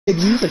If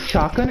you use a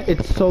shotgun,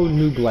 it's so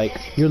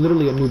noob-like. You're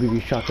literally a noob if you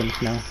use shotguns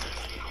now.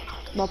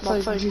 Not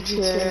like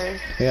GTA.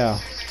 Yeah.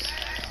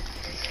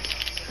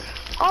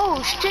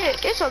 Oh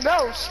shit, it's a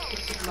ghost.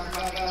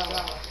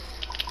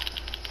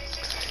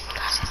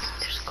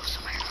 There's a ghost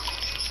somewhere.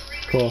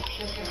 Cool.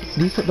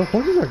 The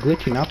horses are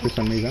glitching out for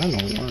some reason. I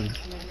don't know why.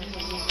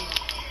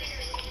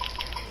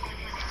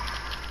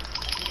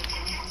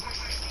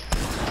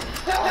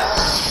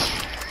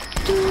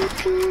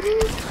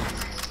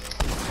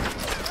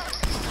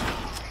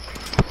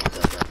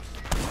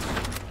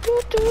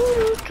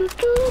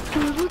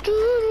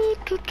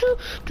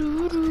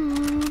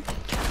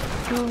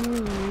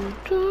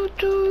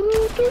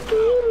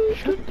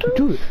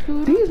 Dude,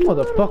 these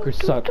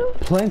motherfuckers suck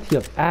plenty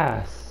of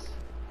ass.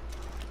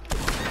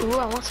 Ooh,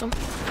 I want some.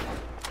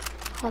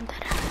 I want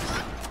that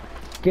ass.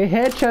 Get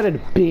headshotted,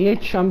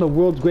 bitch. I'm the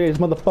world's greatest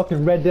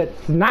motherfucking Red Dead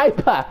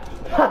sniper.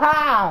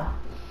 Haha.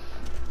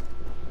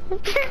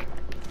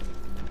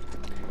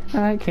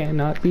 I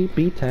cannot be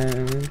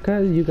beaten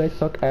cause you guys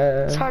suck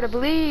ass. It's hard to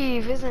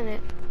believe, isn't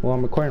it? Well,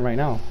 I'm recording right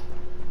now.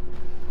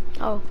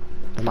 Oh,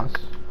 fuck.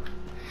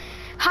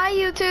 Hi,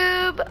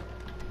 YouTube.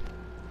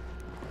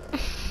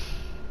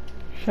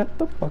 Shut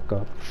the fuck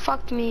up.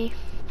 Fuck me.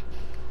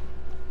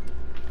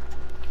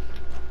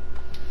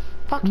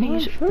 Fuck Come me. on,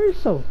 show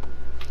yourself,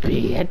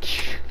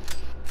 bitch.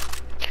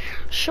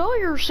 Show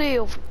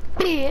yourself,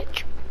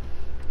 bitch.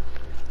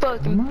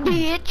 Fucking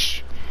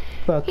bitch.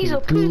 Fucking He's a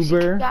pussy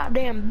goober.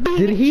 goddamn bitch.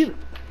 Did he?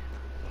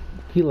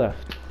 He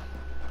left.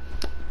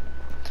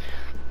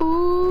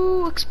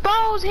 Ooh,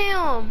 expose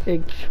him.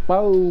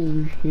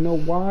 Expose. You know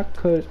why?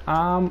 Cause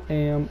I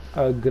am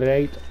a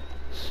great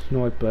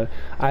sniper.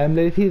 I am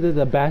literally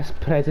the best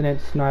president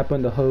sniper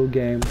in the whole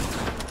game.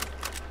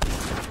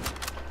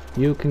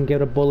 You can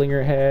get a bullet in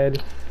your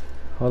head.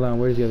 Hold on,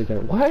 where's the other guy?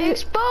 What?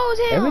 Expose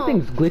him.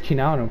 Everything's glitching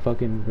out on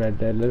fucking Red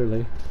Dead,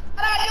 literally.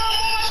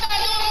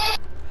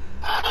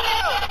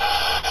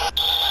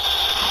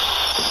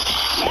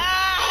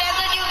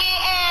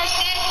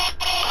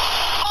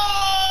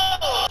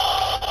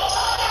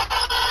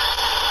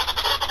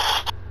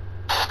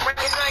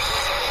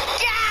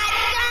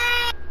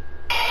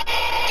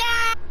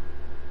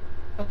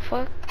 The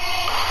fuck?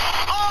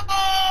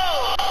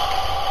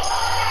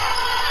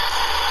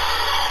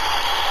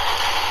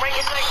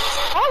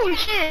 Holy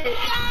shit!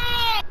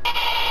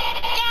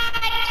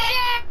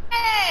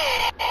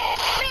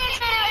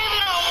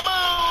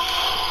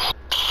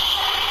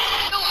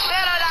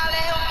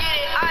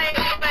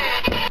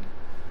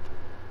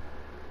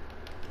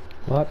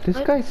 What? This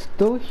guy's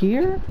still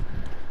here?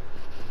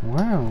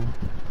 Wow.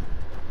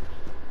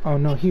 Oh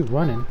no, he's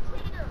running.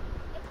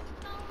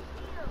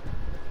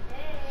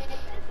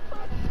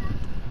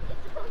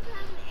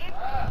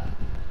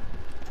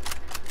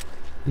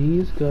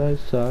 These guys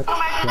suck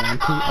plenty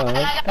of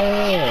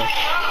ass.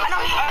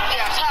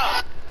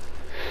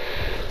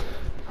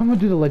 I'm gonna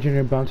do the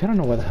legendary bounty. I don't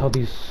know why the hell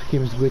these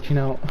games glitching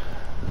out.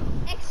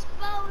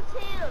 Expose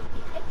him!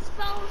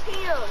 Expose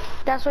him!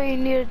 That's what you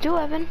need to do,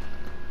 Evan.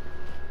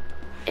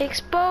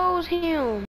 Expose him.